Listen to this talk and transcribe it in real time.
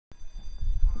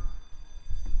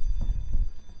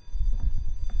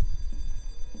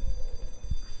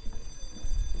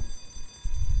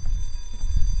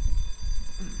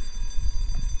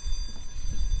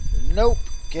Nope.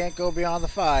 Can't go beyond the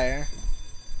fire.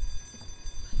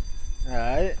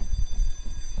 Alright.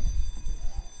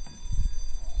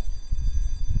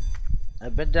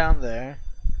 I've been down there.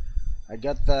 I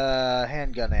got the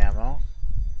handgun ammo.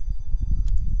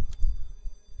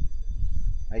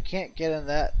 I can't get in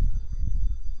that.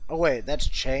 Oh wait, that's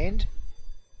chained?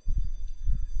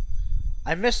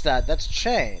 I missed that. That's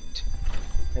chained.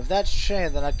 If that's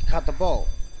chained, then I can cut the bolt.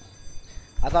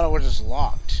 I thought it was just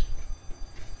locked.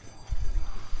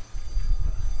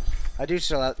 I do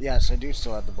still have, yes, I do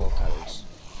still have the bolt cutters.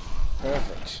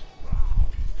 Perfect.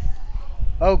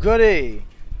 Oh goody!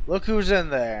 Look who's in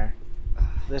there.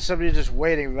 There's somebody just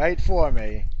waiting right for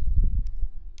me.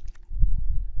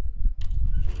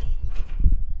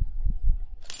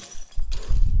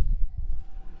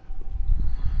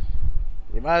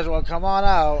 You might as well come on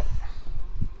out.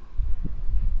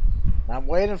 I'm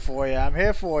waiting for you. I'm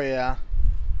here for you.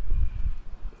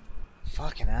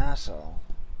 Fucking asshole.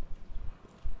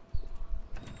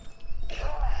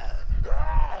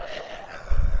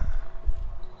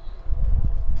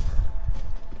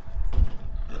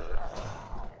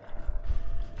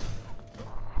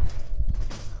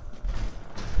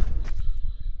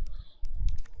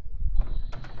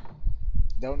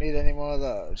 Don't need any more of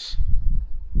those.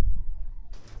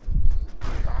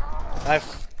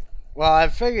 Well, I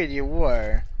figured you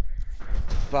were,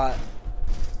 but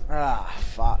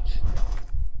fuck.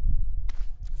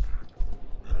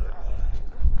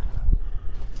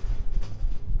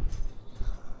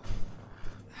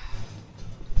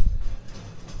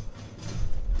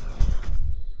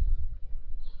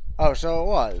 Oh, so it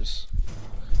was.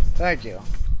 Thank you.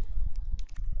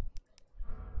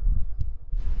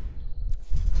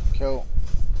 Cool.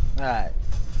 Alright.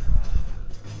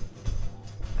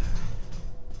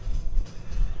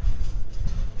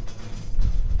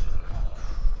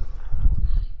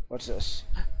 What's this?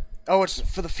 Oh, it's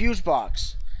for the fuse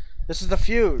box. This is the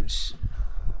fuse.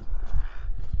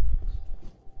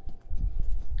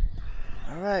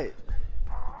 Alright.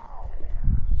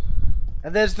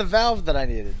 And there's the valve that I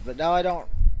needed, but now I don't.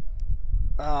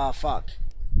 Ah, fuck.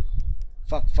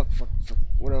 Fuck.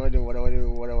 What do I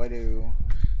do?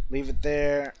 Leave it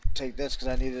there. Take this because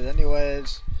I need it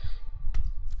anyways.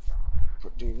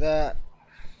 Do that.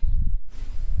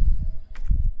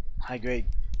 High grade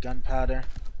gunpowder.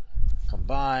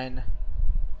 Combine.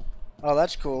 Oh,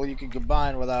 that's cool. You can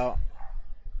combine without.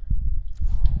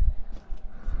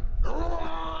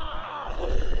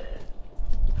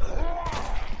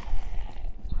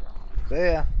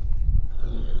 There.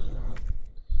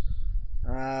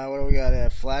 What do we got here?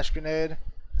 Flash grenade.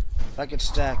 If I could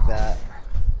stack that.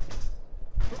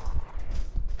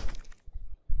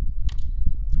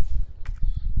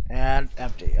 And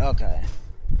empty. Okay.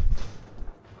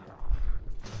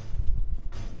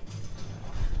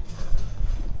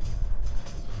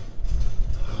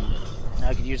 Now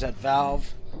I could use that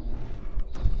valve.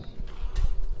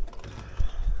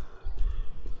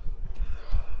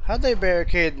 How'd they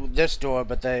barricade this door,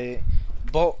 but they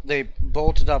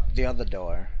bolted up the other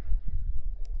door?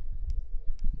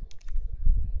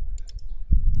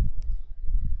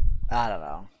 I don't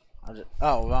know.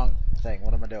 Oh, wrong thing.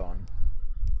 What am I doing?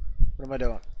 What am I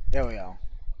doing? There we go.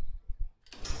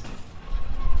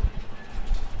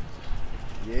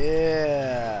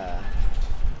 Yeah.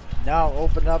 Now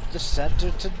open up the center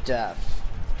to death.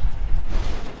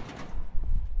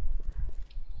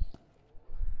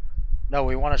 No,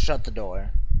 we want to shut the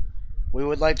door. We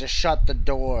would like to shut the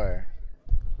door.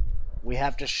 We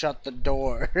have to shut the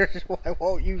door. Why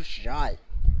won't you shut?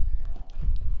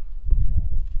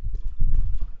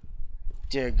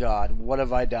 Dear God, what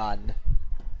have I done?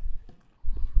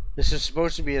 This is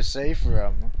supposed to be a safe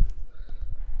room.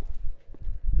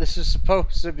 This is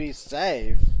supposed to be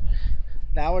safe.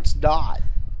 Now it's not.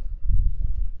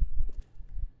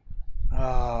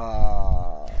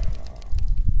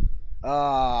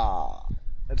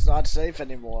 It's not safe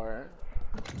anymore.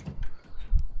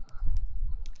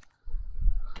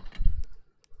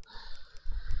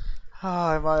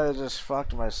 I might have just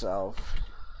fucked myself.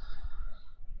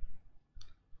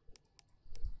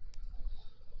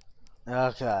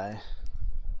 Okay.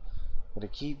 Gonna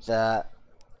keep that.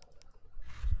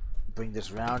 Bring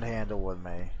this round handle with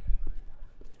me.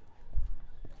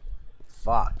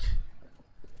 Fuck.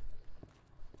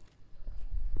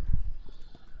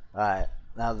 Alright.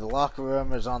 Now the locker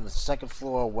room is on the second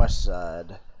floor west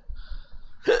side.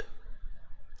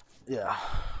 Yeah.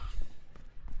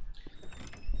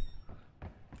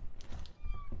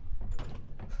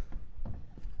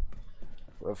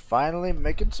 We're finally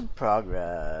making some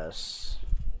progress.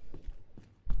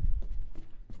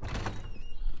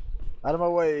 Out of my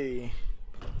way.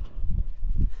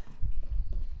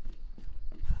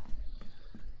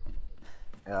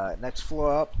 Next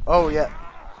floor up. Oh, yeah.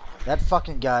 That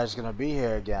fucking guy's gonna be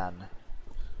here again.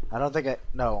 I don't think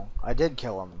no, I did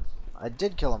kill him. I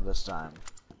did kill him this time.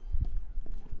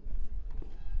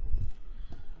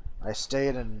 I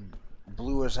stayed and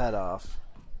blew his head off.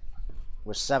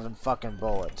 With 7 fucking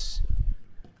bullets.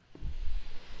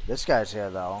 This guy's here,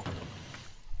 though.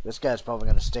 This guy's probably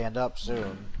gonna stand up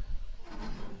soon.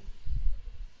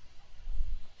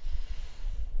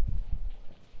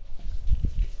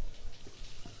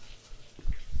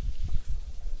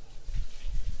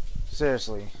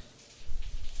 Seriously.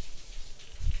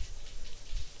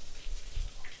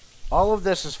 All of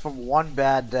this is from one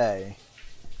bad day.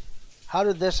 How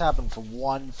did this happen from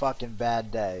one fucking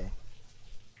bad day?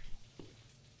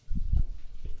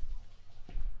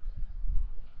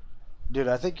 Dude,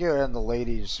 I think you're in the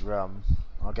ladies' room.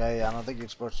 Okay? I don't think you're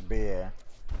supposed to be here.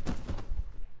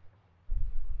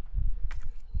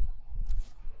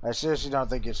 I seriously don't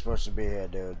think you're supposed to be here,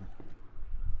 dude.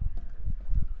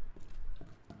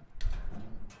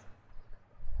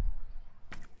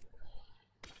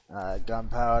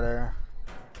 Gunpowder.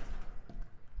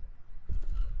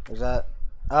 Is that...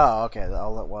 Oh, okay.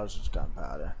 All it was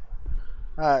gunpowder.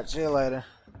 Alright, see you later.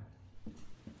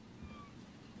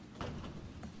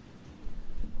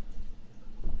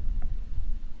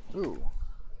 Ooh.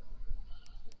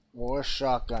 More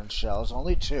shotgun shells.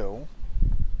 Only 2.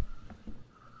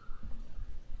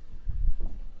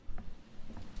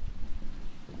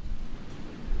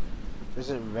 Is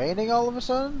it raining all of a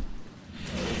sudden?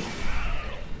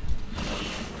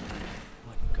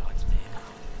 What in God's name?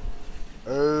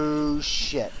 Oh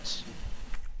shit.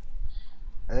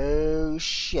 Oh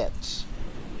shit.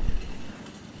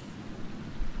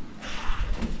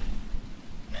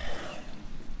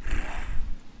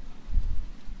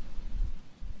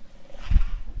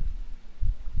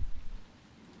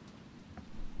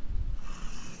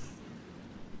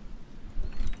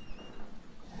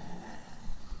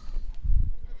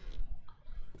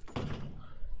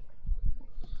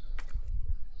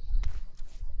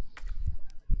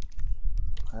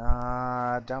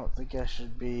 I don't think I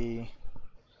should be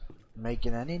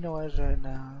making any noise right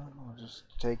now. I'll just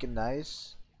take it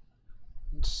nice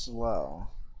and slow.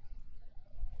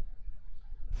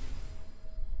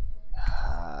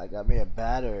 I got me a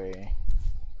battery.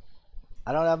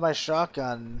 I don't have my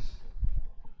shotgun.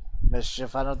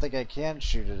 Mischief, I don't think I can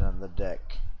shoot it in the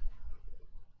dick.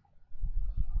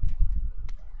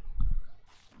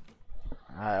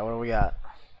 Alright, what do we got?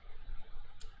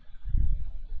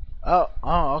 Oh,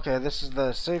 okay, this is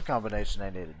the save combination I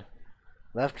needed.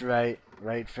 Left, right,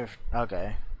 right, 50.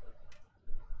 Okay.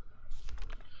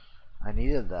 I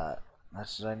needed that.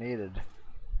 That's what I needed.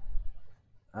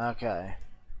 Okay.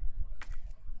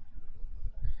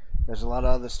 There's a lot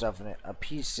of other stuff in it. A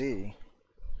PC.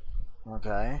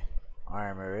 Okay.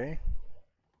 Armory.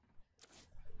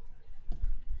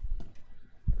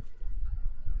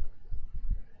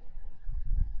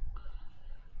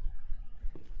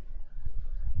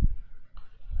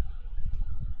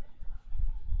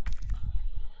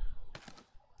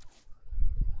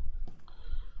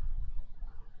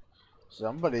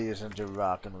 Somebody is into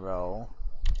rock and roll.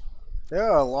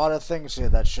 There are a lot of things here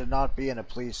that should not be in a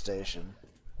police station.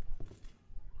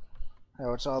 Hey,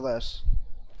 what's all this?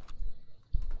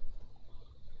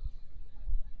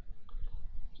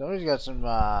 Somebody's got some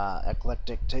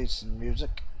eclectic tastes in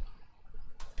music.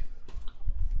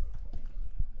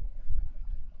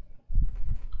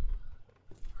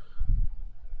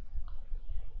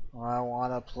 I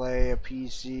want to play a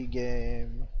PC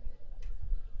game.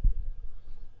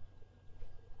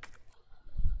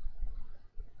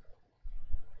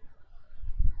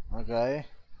 Okay.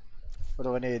 What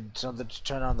do I need? Something to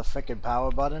turn on the frickin'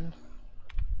 power button?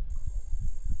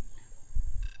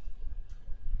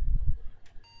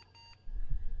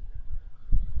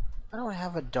 I don't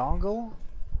have a dongle?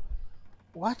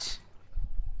 What?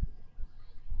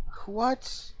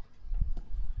 What?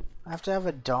 I have to have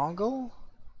a dongle?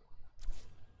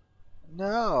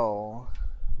 No.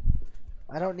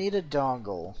 I don't need a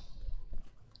dongle.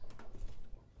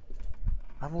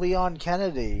 I'm Leon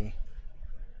Kennedy.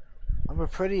 I'm a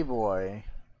pretty boy.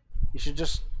 You should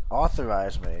just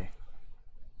authorize me.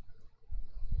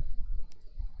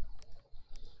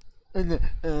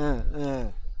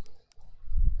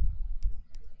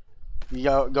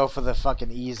 You go for the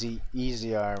fucking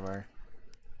easy armor.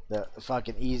 The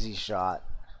fucking easy shot.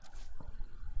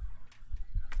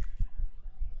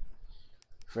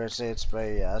 First aid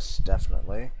spray, yes,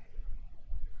 definitely.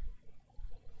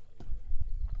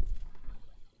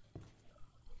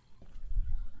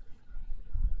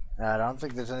 I don't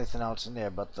think there's anything else in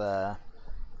there but the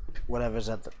whatever's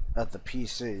at the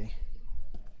PC.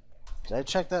 Did I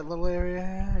check that little area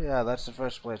here? Yeah, that's the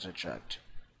first place I checked.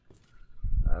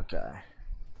 Okay.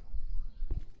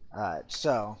 Alright,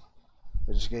 so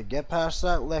we're just gonna get past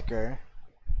that liquor.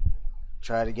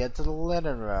 Try to get to the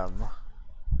linen room.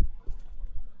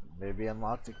 Maybe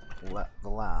unlock the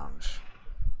lounge.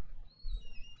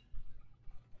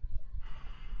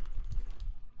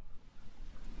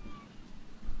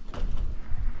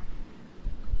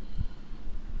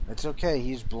 It's okay,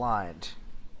 he's blind.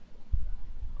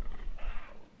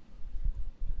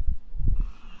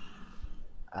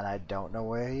 And I don't know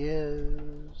where he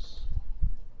is.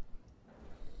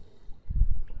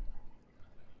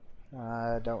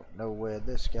 I don't know where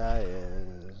this guy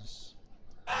is.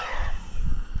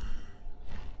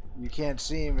 You can't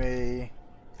see me.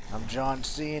 I'm John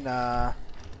Cena.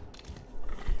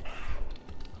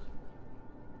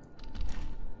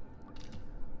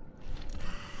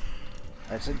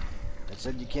 I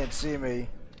said you can't see me.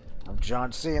 I'm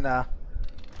John Cena.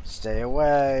 Stay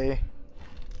away.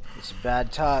 It's a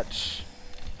bad touch.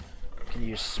 Can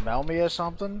you smell me or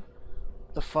something?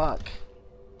 What the fuck?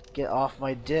 Get off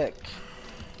my dick.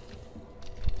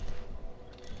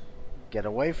 Get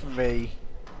away from me.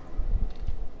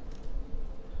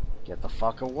 Get the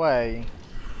fuck away.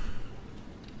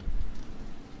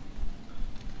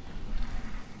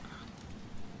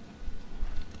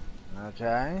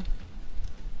 Okay.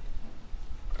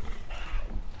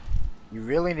 You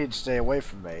really need to stay away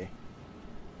from me.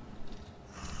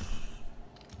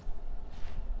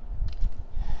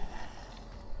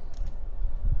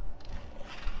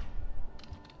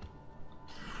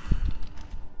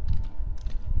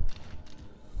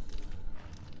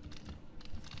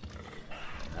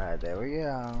 Alright, there we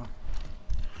go.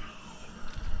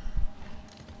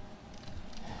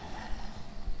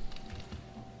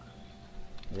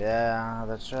 Yeah,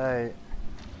 that's right.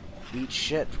 Eat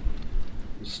shit,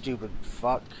 you stupid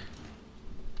fuck.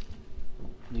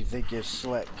 You think you're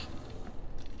slick.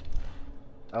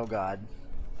 Oh god.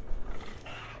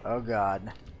 Oh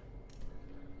god.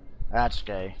 That's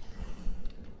gay.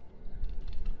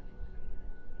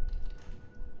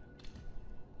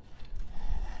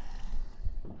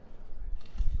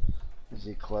 Is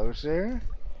he closer?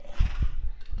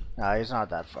 No, he's not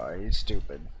that far. He's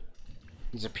stupid.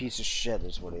 He's a piece of shit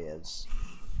is what he is.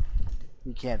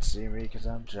 He can't see me because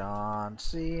I'm John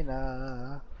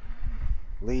Cena.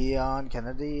 Leon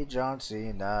Kennedy, John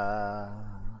Cena.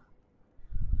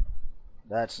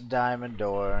 That's Diamond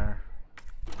Door.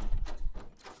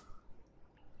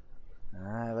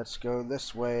 Alright, let's go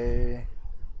this way.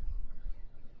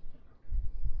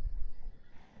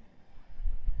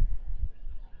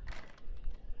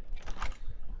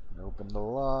 Open the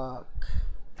lock.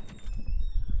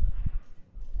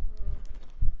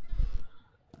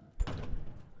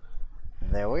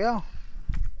 And there we go.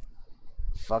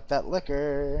 Fuck that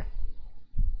liquor.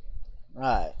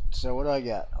 Alright, so what do I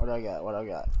got? What do I got? What do I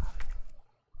got?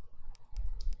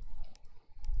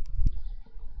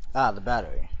 Ah, the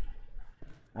battery.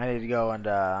 I need to go and,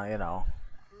 you know,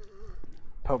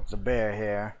 poke the bear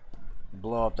here.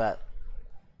 Blow up that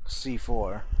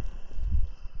C4.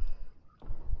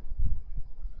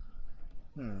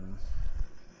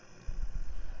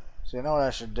 So you know what I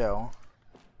should do?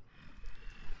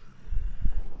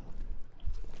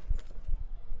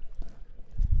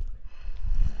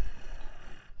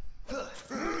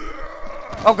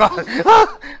 Oh god!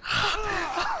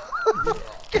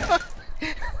 God.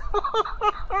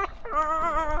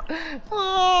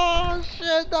 Oh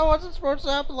shit, that wasn't supposed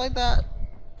to happen like that.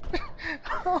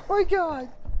 Oh my god.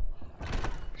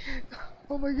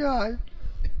 Oh my god.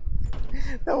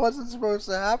 That wasn't supposed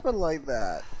to happen like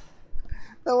that.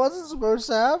 That wasn't supposed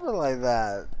to happen like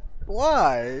that.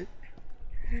 Why?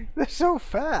 They're so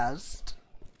fast.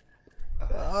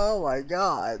 Oh my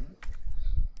god.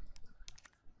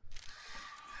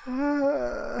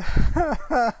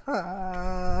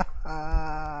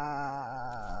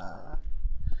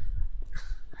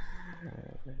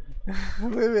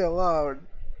 Leave me alone.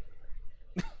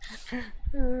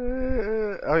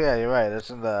 Oh yeah, you're right. It's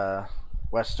in the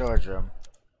west storage room.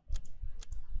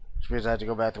 Which means I have to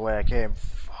go back the way I came.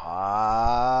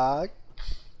 Fuck.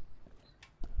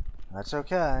 That's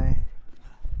okay.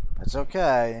 That's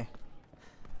okay.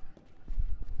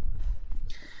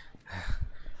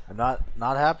 I'm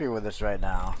not happy with this right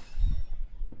now.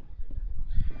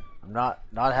 I'm not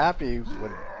happy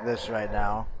with this right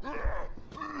now.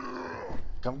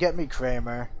 Come get me,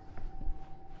 Kramer.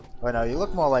 Wait, no, you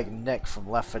look more like Nick from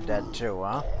Left 4 Dead 2,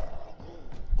 huh?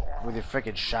 With your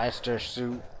freaking shyster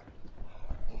suit.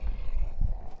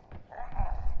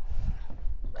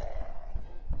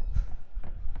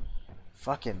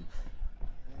 Fucking.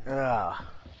 Ugh.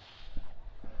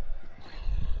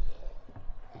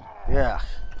 Yeah.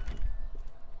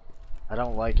 I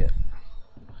don't like it.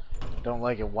 Don't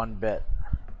like it one bit.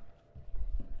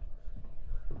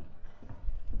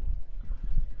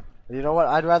 You know what?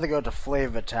 I'd rather go to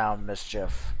Flavor Town,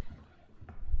 Mischief.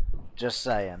 Just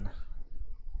saying.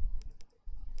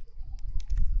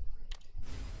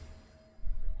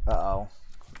 Uh-oh.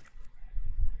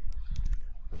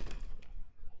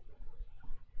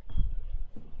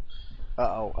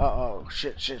 Uh-oh, uh-oh.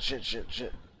 Shit, shit, shit, shit,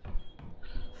 shit.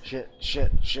 Shit,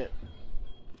 shit, shit.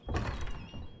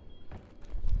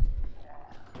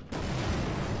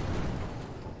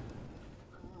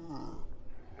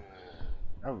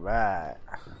 Alright.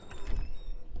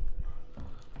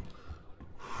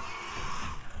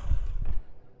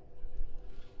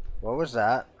 What was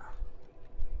that?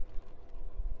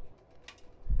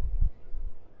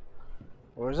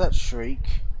 What was that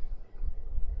shriek?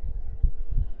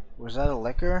 Was that a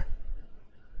liquor?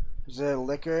 Is there a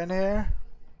liquor in here?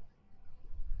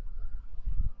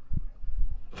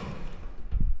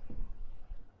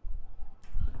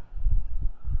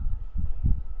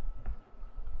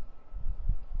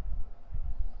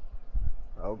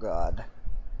 Oh god.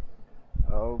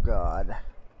 Oh god.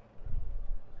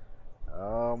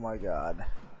 Oh my god.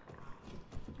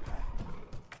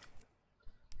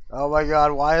 Oh my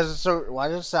god, why is it so, why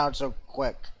does it sound so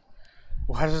quick?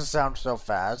 Why does it sound so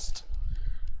fast?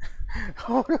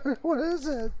 What is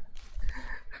it?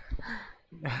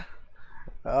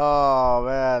 Oh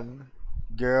man.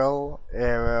 Girl,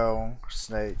 arrow,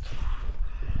 snake.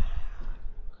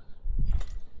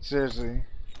 Seriously.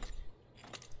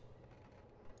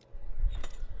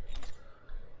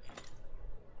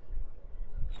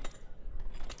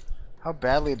 How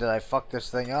badly did I fuck this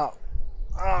thing up?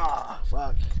 Ah,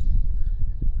 fuck.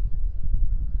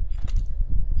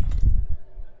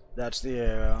 That's the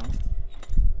arrow.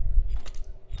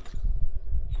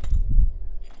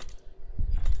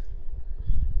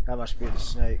 That must be the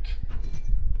snake.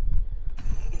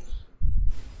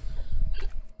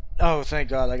 Oh, thank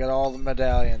God, I got all the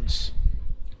medallions.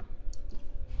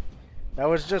 That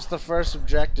was just the first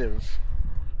objective.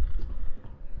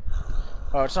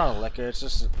 Oh, it's not a liquor, it's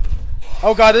just...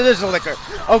 Oh God, it is a liquor!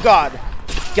 Oh God!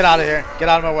 Get out of here! Get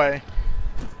out of my way!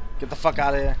 Get the fuck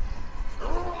out of here!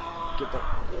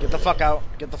 Get the fuck out!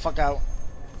 Get the fuck out!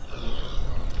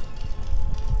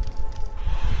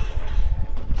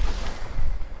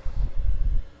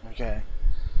 Okay.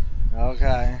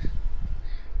 Okay.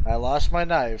 I lost my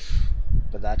knife,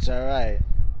 but that's alright.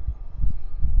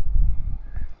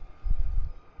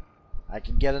 I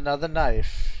can get another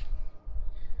knife.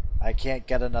 I can't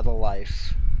get another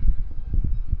life.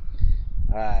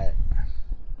 Alright.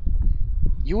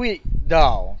 You eat...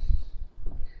 No.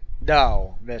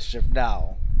 No, Mischief,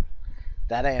 no.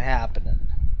 That ain't happening.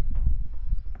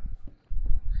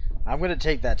 I'm gonna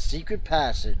take that secret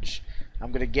passage.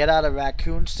 I'm gonna get out of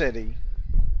Raccoon City.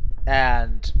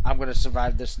 And I'm gonna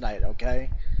survive this night, okay?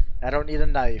 I don't need a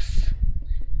knife.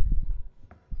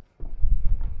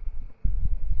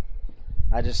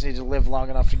 I just need to live long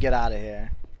enough to get out of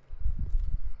here.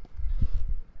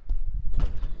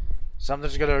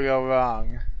 Something's gonna go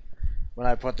wrong when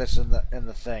I put this in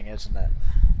the thing, isn't it?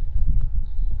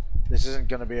 This isn't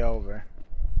gonna be over.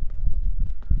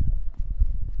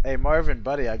 Hey Marvin,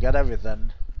 buddy, I got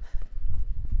everything.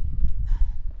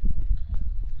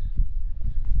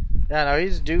 Yeah, no,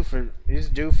 he's due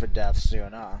for death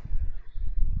soon, huh?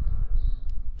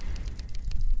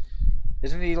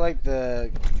 Isn't he like the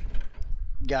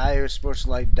guy who's supposed to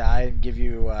like die and give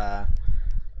you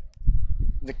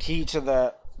the key to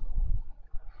the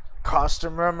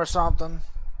costume room or something?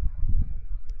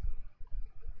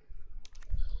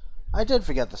 I did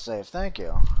forget the save, thank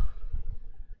you.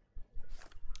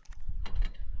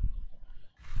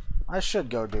 I should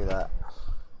go do that.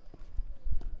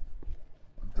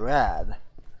 Brad.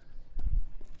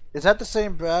 Is that the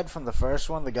same Brad from the first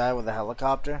one, the guy with the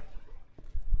helicopter?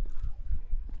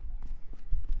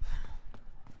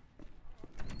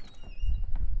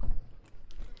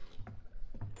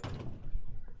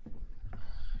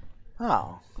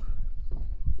 Oh.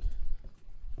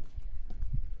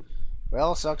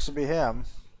 Well, sucks to be him.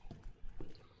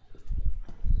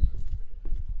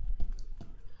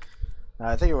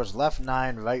 I think it was left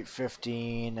 9, right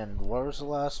 15, and what was the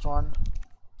last one?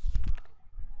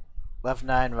 Left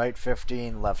 9, right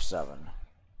 15, left 7.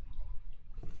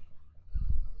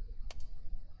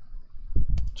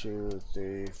 2,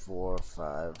 3, 4,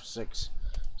 5, 6,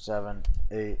 7,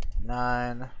 8,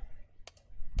 9.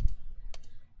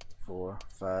 4,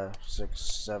 5, 6,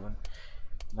 7,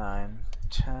 9,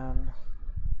 10.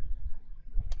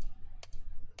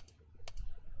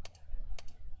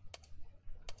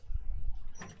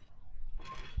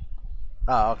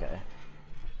 Oh, okay.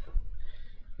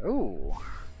 Ooh.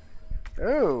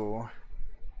 Ooh.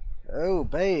 Oh,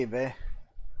 baby.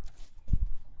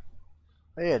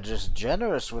 They are just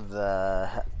generous with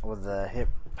the hip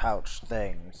pouch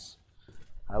things.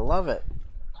 I love it.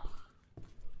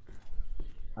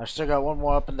 I still got one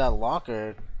more up in that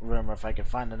locker room if I can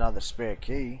find another spare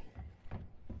key.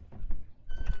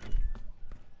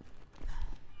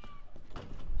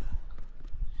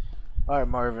 Alright,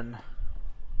 Marvin.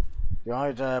 You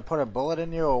want me to put a bullet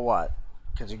in you or what?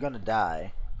 Because you're gonna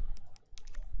die.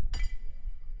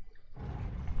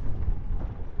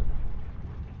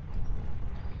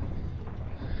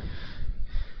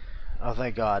 Oh,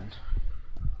 thank God.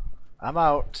 I'm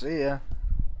out. See ya.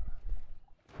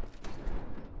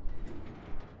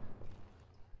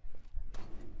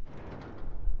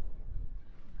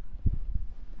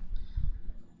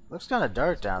 Looks kind of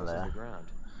dark down there. Underground.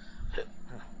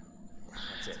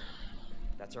 That's it.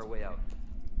 That's our way out.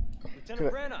 Lieutenant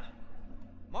Good. Branagh!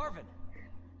 Marvin!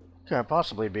 Can't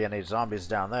possibly be any zombies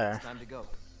down there. It's time to go.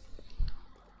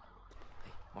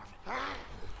 Hey, Marvin.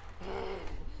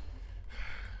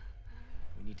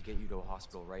 We need to get you to a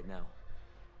hospital right now.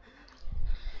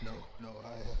 No,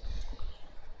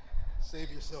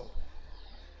 save yourself.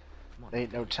 Come on.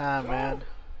 Ain't no time, man.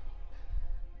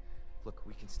 Look,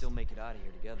 we can still make it out of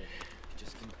here together.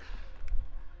 Just keep...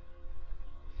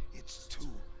 It's too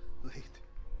late.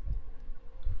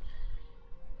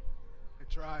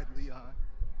 I tried, Leon,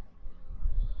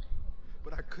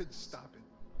 but I couldn't stop it.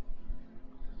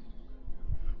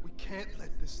 We can't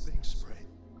let this thing spread.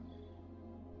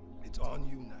 It's on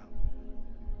you now.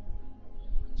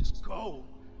 Just go.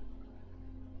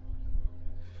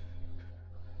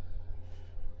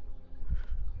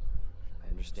 I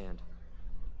understand.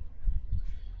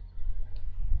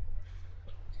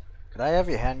 Could I have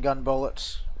your handgun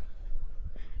bullets?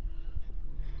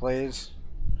 Please?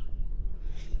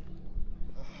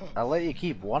 I'll let you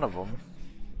keep one of them.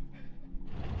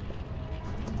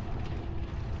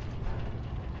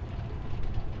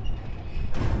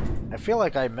 I feel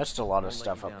like I missed a lot of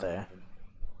stuff up there.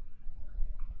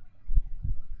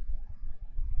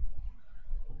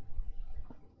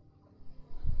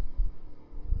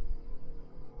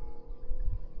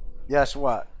 Yes,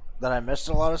 what? That I missed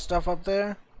a lot of stuff up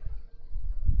there?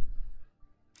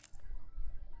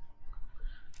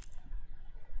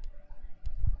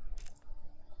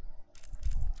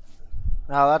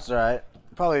 No, that's alright.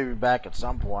 Probably be back at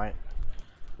some point.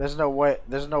 There's no way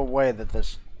that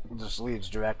this leads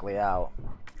directly out.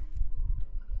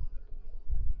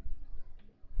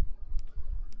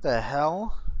 The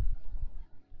hell?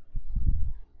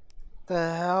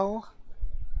 The hell?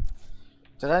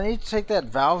 Did I need to take that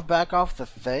valve back off the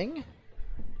thing?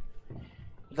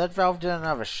 That valve didn't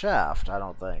have a shaft, I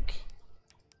don't think.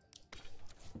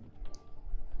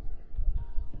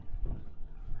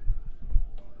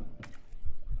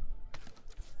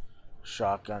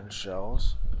 Shotgun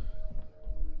shells.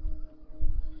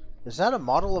 Is that a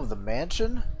model of the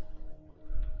mansion?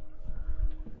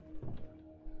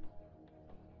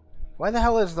 Why the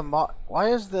hell is why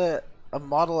is a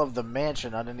model of the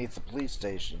mansion underneath the police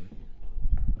station?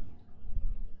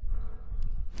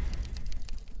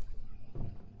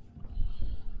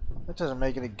 That doesn't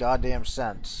make any goddamn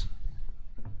sense.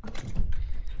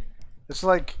 It's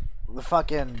like the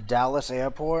fucking Dallas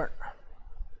airport.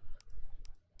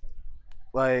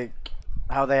 Like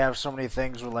how they have so many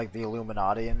things with like the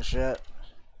Illuminati and shit.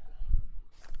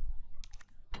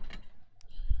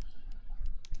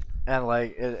 And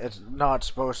like it's not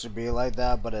supposed to be like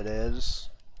that, but it is.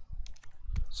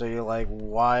 So you're like,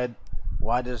 why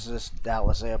does this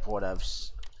Dallas airport have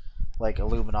like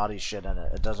Illuminati shit in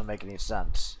it? It doesn't make any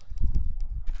sense.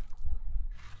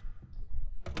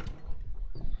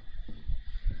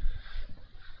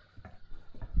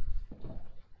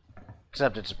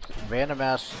 Except it's a random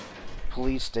ass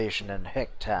police station in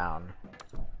Hicktown.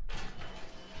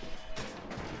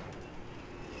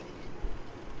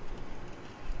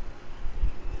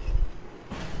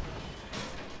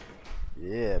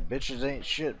 Yeah, bitches ain't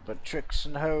shit but tricks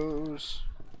and hoes.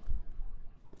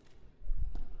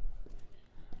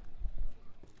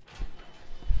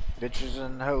 Bitches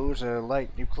and hoes are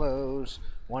like new clothes.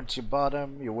 Once you bought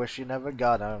 'em, you wish you never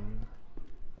got 'em.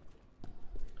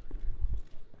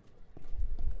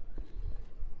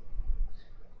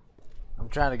 I'm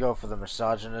trying to go for the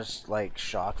misogynist, like,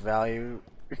 shock value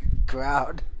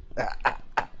crowd.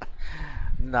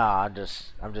 Nah,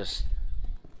 I'm just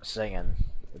singing.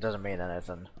 It doesn't mean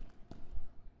anything.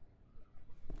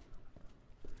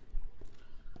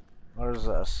 What is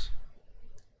this?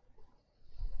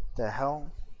 The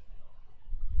hell?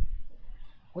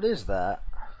 What is that?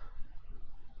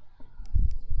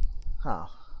 Huh.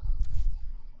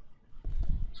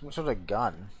 Some sort of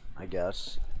gun, I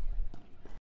guess.